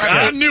Barack.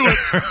 I knew it.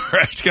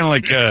 Right, it's kind of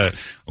like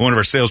one of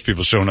our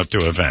salespeople showing up to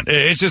an event.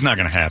 It's just not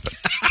going to happen.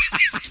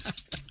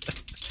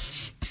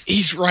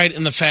 He's right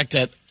in the fact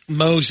that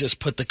Moses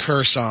put the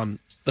curse on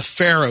the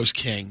Pharaoh's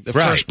king, the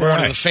Right, firstborn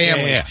right. of the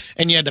families, Yeah.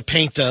 and you had to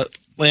paint the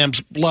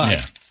lamb's blood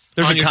Yeah.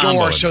 There's on a your combo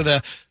door in so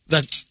there.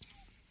 the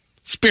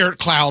spirit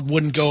cloud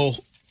would go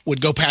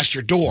past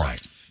your door.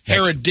 Right.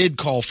 Herod did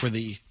call for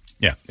the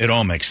Yeah, it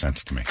all makes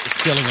sense to me.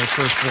 killing of the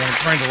firstborn,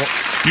 trying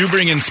to. You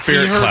bring in He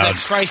spirit heard that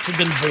clouds. Christ had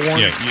been born.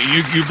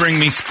 Yeah, you bring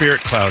me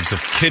spirit clouds.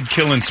 Of kid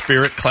killing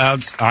spirit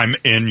clouds, I'm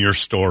in your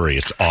story.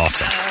 It's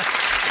awesome.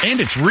 And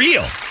it's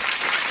real.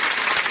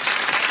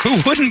 Who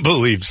wouldn't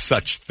believe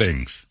such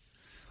things?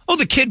 Oh,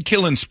 the kid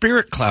killing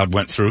spirit cloud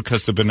went through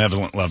because the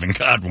benevolent, loving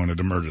God wanted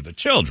to murder the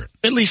children.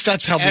 At least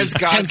that's how As the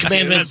God Ten did,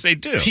 Commandments they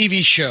do.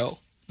 TV show,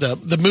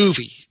 the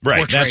movie. Right,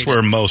 portrayed that's where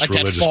it. most like that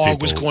religious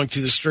fog was people- going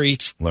through the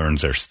streets,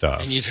 Learns their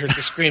stuff. and you'd hear the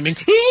screaming.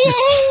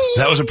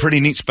 That was a pretty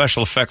neat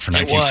special effect for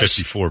It was.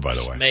 1954, by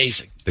the way.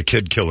 Amazing. The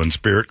kid killing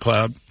spirit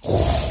cloud.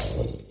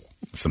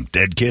 Some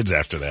dead kids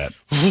after that.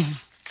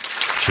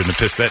 Shouldn't have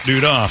pissed that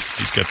dude off.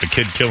 He's got the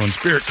kid killing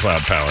spirit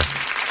cloud power.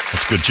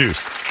 That's good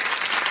juice.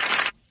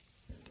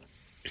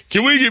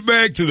 Can we get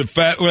back to the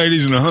fat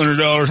ladies and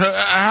 $100?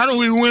 How do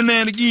we win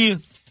that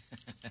again?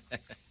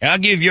 I'll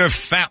give your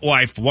fat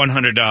wife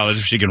 $100 if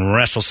she can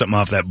wrestle something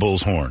off that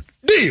bull's horn.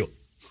 Deal.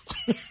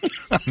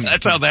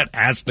 That's how that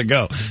has to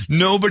go.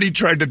 Nobody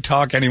tried to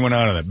talk anyone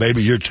out of that.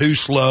 Baby, you're too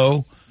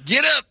slow.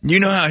 Get up. You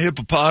know how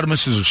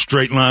hippopotamuses are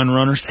straight line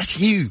runners? That's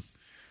you.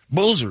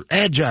 Bulls are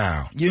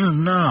agile. You're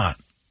not.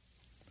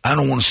 I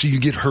don't want to see you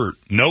get hurt.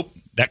 Nope.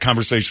 That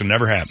conversation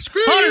never happened.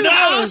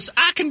 $100.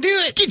 I can do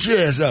it. Get your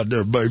ass out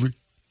there, baby.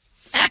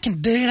 I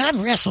can do it. I've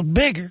wrestled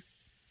bigger.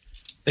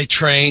 They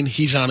train.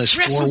 He's on his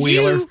Wrestle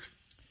four-wheeler. you.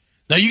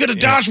 Now you got to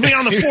dodge me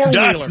on the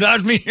four-wheeler.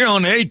 Dodge me here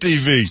on the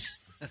ATV.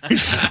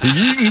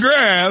 You can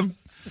grab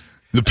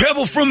the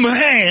pebble from the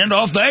hand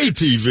off the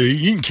ATV.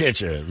 You can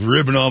catch a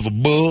ribbon off a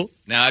bull.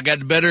 Now I got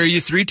the better of you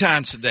 3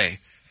 times today.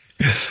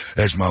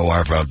 That's my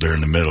wife out there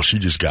in the middle. She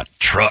just got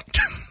trucked.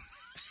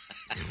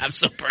 I'm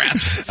so proud.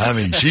 I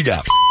mean, she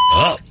got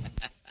up.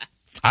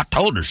 I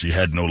told her she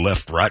had no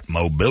left-right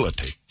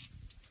mobility.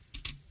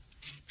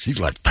 She's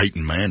like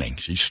Peyton Manning.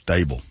 She's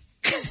stable.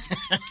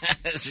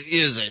 She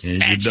is a She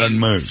statue. doesn't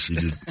move. She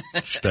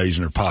just stays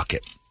in her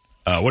pocket.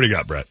 What do you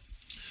got, Brett?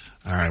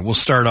 All right, we'll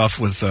start off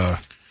with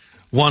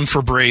one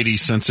for Brady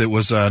since it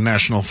was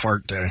National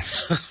Fart Day.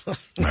 All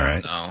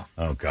right. No.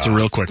 Oh, God. It's a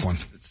real quick one.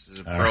 It's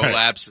a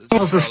prolapse. It's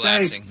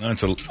prolapsing.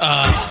 That's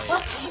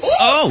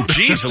oh,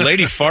 geez. The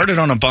lady farted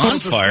on a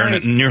bonfire and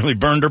it nearly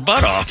burned her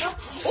butt off.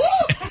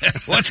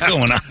 What's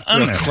going on?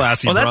 Real there?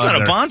 classy Well, that's broad not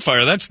there. a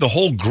bonfire. That's the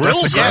whole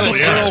grill. That's the Yeah, grill, the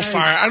yeah. grill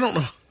fire. I don't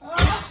know.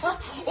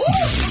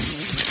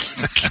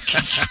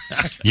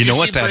 You know See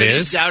what that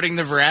Brady's is? doubting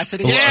the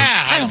veracity?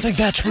 Yeah. I don't think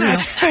that's real.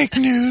 Fake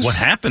news. What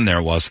happened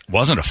there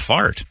wasn't a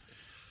fart.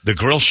 The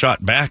grill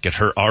shot back at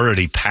her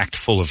already packed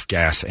full of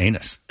gas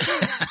anus.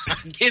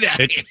 Get out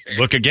of here.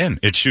 Look again.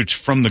 It shoots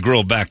from the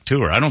grill back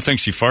to her. I don't think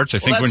she farts. I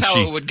Well, think that's when how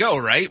she... it would go,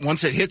 right?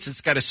 Once it hits,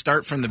 it's got to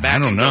start from the back I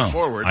don't and know. go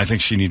forward. I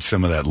think she needs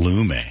some of that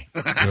lume.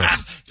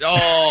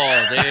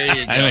 Oh, there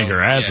you go. I think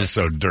her ass Yes. is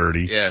so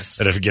dirty Yes.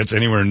 that if it gets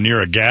anywhere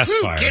near a gas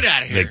fire, get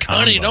outta here. they combo.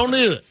 Honey, don't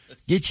do it.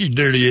 Get your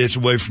dirty ass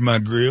away from my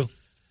grill.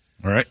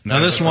 All right. Now,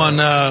 this one,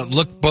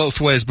 look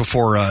both ways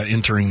before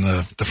entering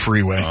the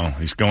freeway. Oh,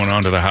 he's going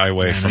onto the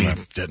highway And from he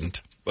the... didn't.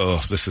 Oh,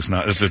 this is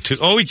not... This is a two...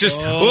 Oh, he just...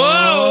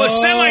 Whoa, a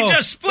semi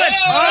just split.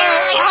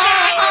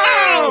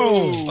 Oh,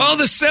 Whoa! Well,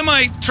 the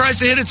semi tries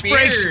to hit its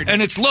brakes,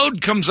 and its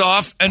load comes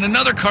off, and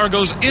another car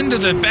goes into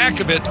the back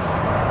of it.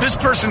 This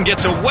person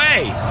gets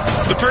away.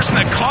 The person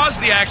that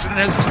caused the accident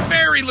has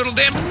very little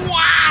damage.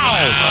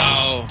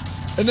 Wow!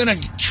 And then a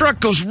truck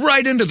goes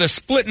right into the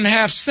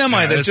split-in-half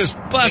semi that just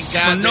busts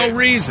for no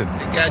reason.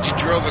 Thank God you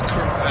drove a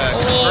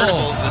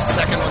convertible, the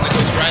second one that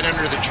goes right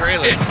under the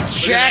trailer. It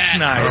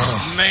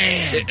jackknifes.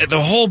 Man. The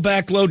whole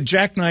back load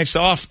jackknifes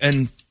off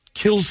and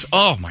kills.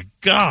 Oh, my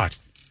God.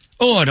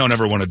 Oh, I don't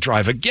ever want to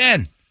drive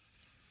again.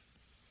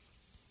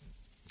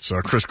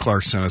 So Chris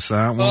Clark sent us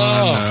that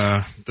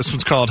one. This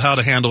one's called How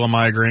to Handle a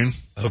Migraine.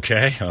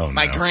 Okay. Oh, no.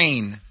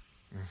 Migraine.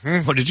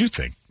 Mm-hmm. What did you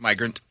think?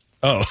 Migrant.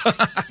 Oh.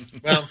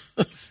 Well...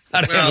 How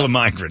to handle a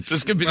migrant.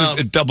 This could be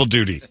a double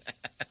duty.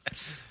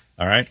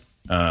 All right.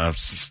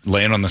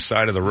 Laying on the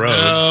side of the road.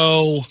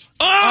 No.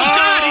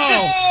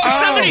 God!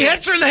 Somebody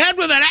hits her in the head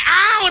with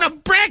and a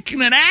brick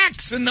and an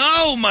axe. And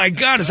oh, my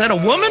God. Is that a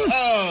woman?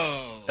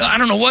 Oh. I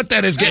don't know what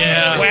that is. Getting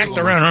whacked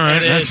around. All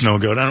right. That's no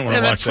good. I don't want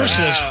to watch that. That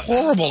person is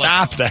horrible.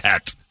 Stop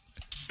that.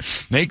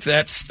 Make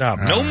that stop.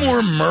 No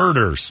more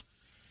murders.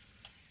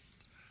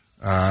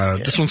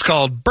 This one's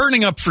called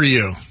Burning Up For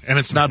You. And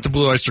it's not the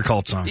Blue Oyster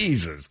Cult song.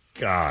 Jesus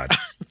God.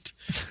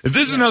 If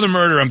this is another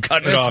murder, I'm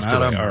cutting it off.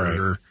 Not today. a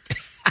murder.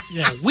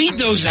 Yeah, weed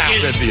those out.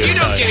 You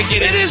don't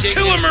get It is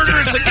too a murder.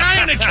 It's a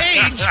guy in a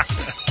cage,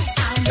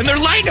 and they're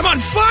lighting him on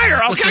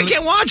fire. I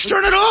can't watch.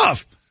 Turn it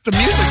off. The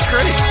music's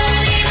great.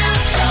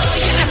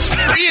 It's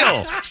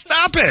real.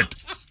 Stop it.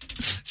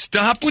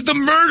 Stop with the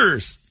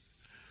murders.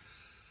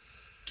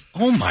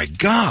 Oh my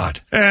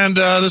God! And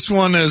this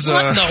one is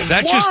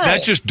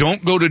that just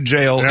don't go to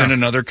jail in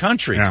another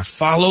country. Yeah.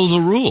 Follow the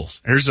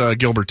rules. Here's a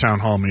Gilbert Town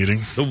Hall meeting.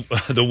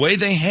 The way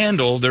they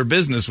handle their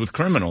business with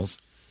criminals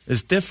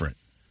is different.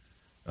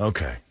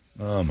 Okay.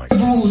 Oh my God.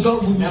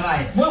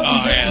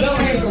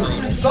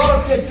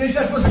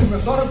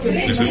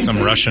 This is some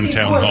Russian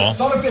town hall.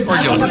 Or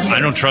Gilbert. I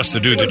don't trust the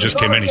dude that just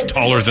came in. He's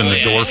taller than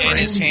the door frame. And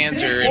his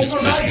hands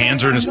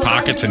are in his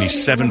pockets, and he's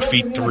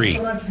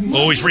 7'3".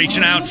 Oh, he's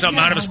reaching out something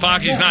out of his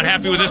pocket. He's not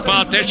happy with this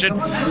politician.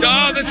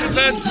 Oh, this is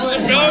it.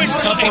 Oh, he's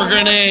a couple of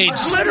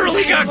grenades.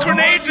 Literally got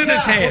grenades in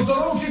his hands.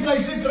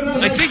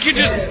 I think you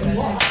just.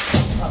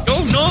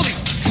 Oh no.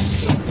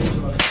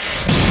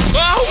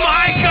 Oh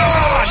my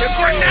God! The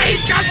grenade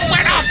just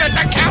went off at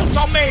the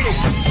council meeting.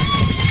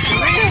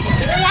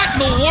 What in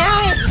the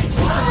world?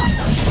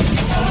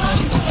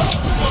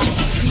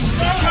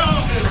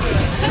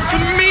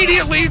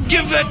 Immediately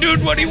give that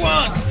dude what he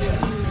wants.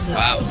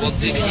 Wow. Well,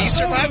 did he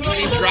survive? Because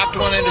he dropped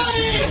one at his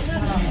feet.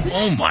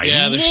 Oh, my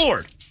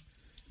Lord.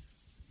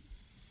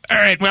 All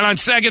right, well, on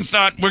second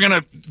thought, we're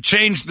going to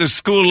change the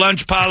school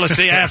lunch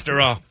policy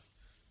after all.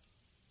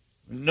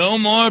 No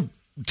more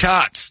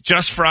tots,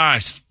 just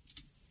fries.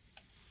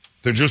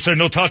 Did you say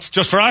no tots,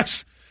 just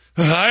fries?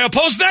 I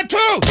oppose that,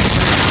 too.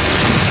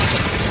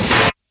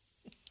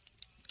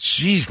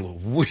 Jeez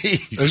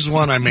Louise. There's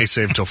one I may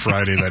save till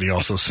Friday that he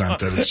also sent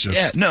that it's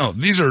just... no,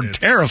 these are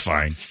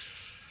terrifying.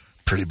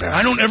 Pretty bad.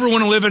 I don't ever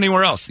want to live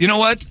anywhere else. You know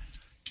what?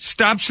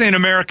 Stop saying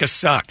America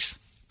sucks.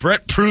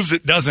 Brett proves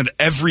it doesn't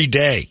every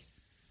day.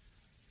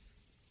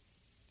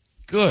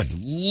 Good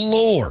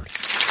Lord.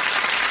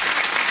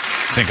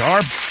 I think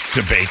our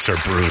debates are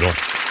brutal.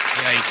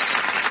 Yikes.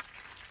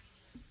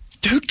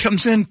 Dude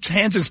comes in,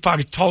 hands in his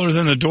pocket taller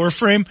than the door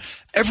frame.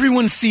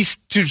 Everyone sees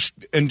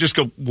and just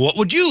go, what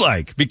would you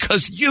like?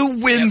 Because you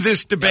win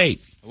this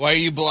debate. Why are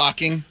you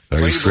blocking? I'm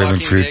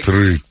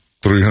 7'3",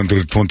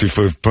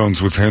 325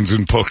 pounds with hands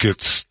in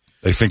pockets.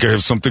 I think I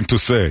have something to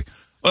say.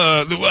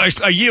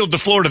 I yield the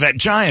floor to that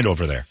giant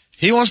over there.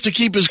 He wants to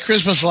keep his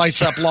Christmas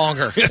lights up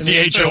longer. In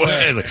the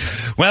HOA.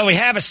 Well, we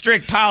have a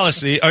strict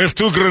policy. I have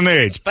 2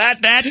 grenades.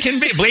 But that can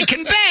be, we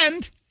can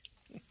bend.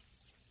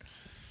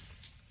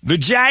 The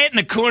giant in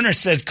the corner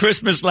says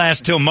Christmas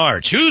lasts till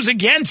March. Who's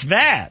against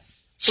that?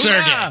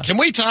 Sergey, can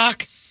we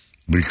talk?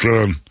 We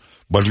can,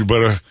 but you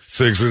better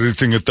say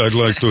anything that I'd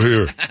like to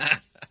hear.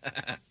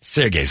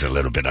 Sergey's a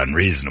little bit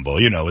unreasonable,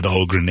 with the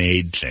whole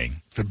grenade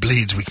thing. If it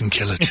bleeds, we can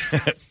kill it.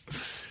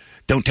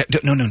 No.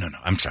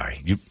 I'm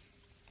sorry.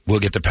 We'll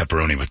get the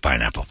pepperoni with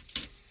pineapple.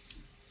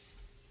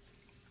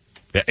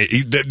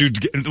 That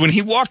dude, when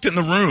he walked in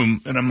the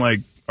room, and I'm like,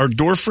 are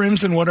door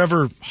frames in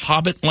whatever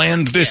Hobbit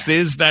land this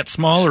is that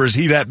small, or is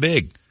he that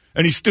big?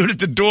 And he stood at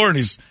the door, and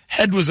his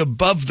head was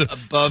above the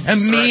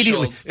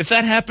immediately. Threshold. If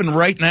that happened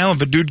right now,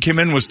 if a dude came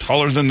in and was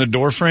taller than the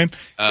door frame,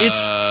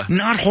 it's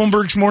not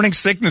Holmberg's morning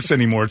sickness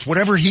anymore. It's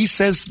whatever he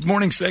says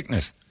morning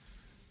sickness.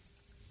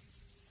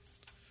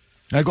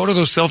 I go to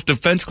those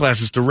self-defense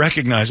classes to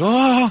recognize,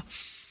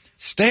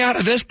 stay out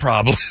of this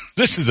problem.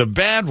 This is a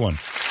bad one.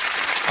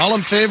 All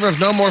in favor of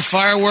no more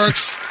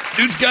fireworks?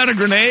 Dude's got a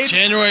grenade.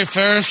 January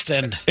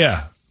 1st and...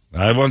 Yeah.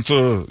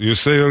 You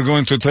say you're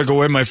going to take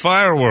away my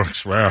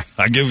fireworks. Well,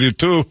 I give you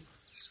 2.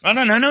 Oh,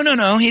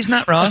 no. He's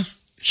not wrong.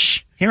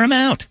 Shh. Hear him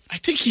out. I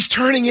think he's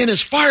turning in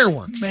his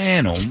fireworks.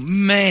 Man, oh,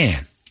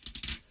 man.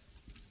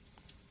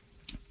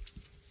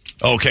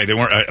 Okay, they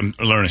weren't. I'm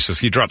learning this.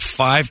 He dropped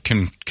 5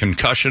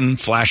 concussion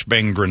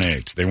flashbang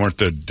grenades. They weren't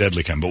the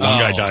deadly kind, but one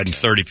guy died and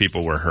 30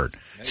 people were hurt.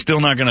 Still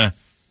not a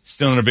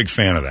big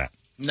fan of that.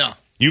 No.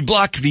 You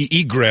block the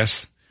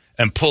egress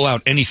and pull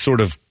out any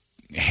sort of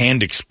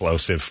hand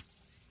explosive.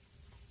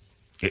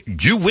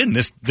 You win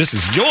this. This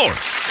is yours.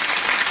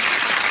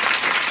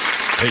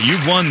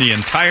 You've won the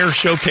entire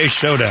Showcase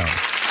Showdown.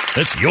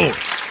 That's yours.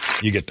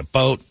 You get the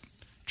boat,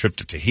 trip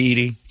to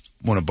Tahiti,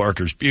 one of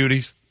Barker's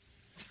beauties.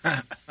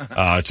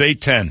 It's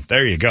 8:10.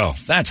 There you go.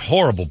 That's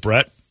horrible,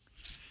 Brett.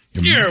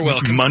 You're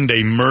welcome.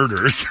 Monday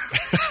murders.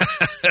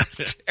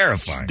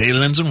 Terrifying.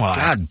 Daylins and Why.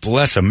 God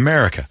bless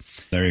America.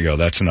 There you go.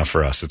 That's enough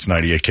for us. It's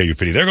 98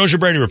 KUPD. There goes your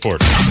Brady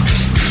Report.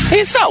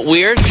 Hey, it's not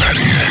weird.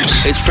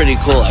 It's pretty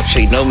cool,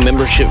 actually. No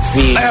membership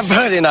fee. I have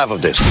heard enough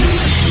of this.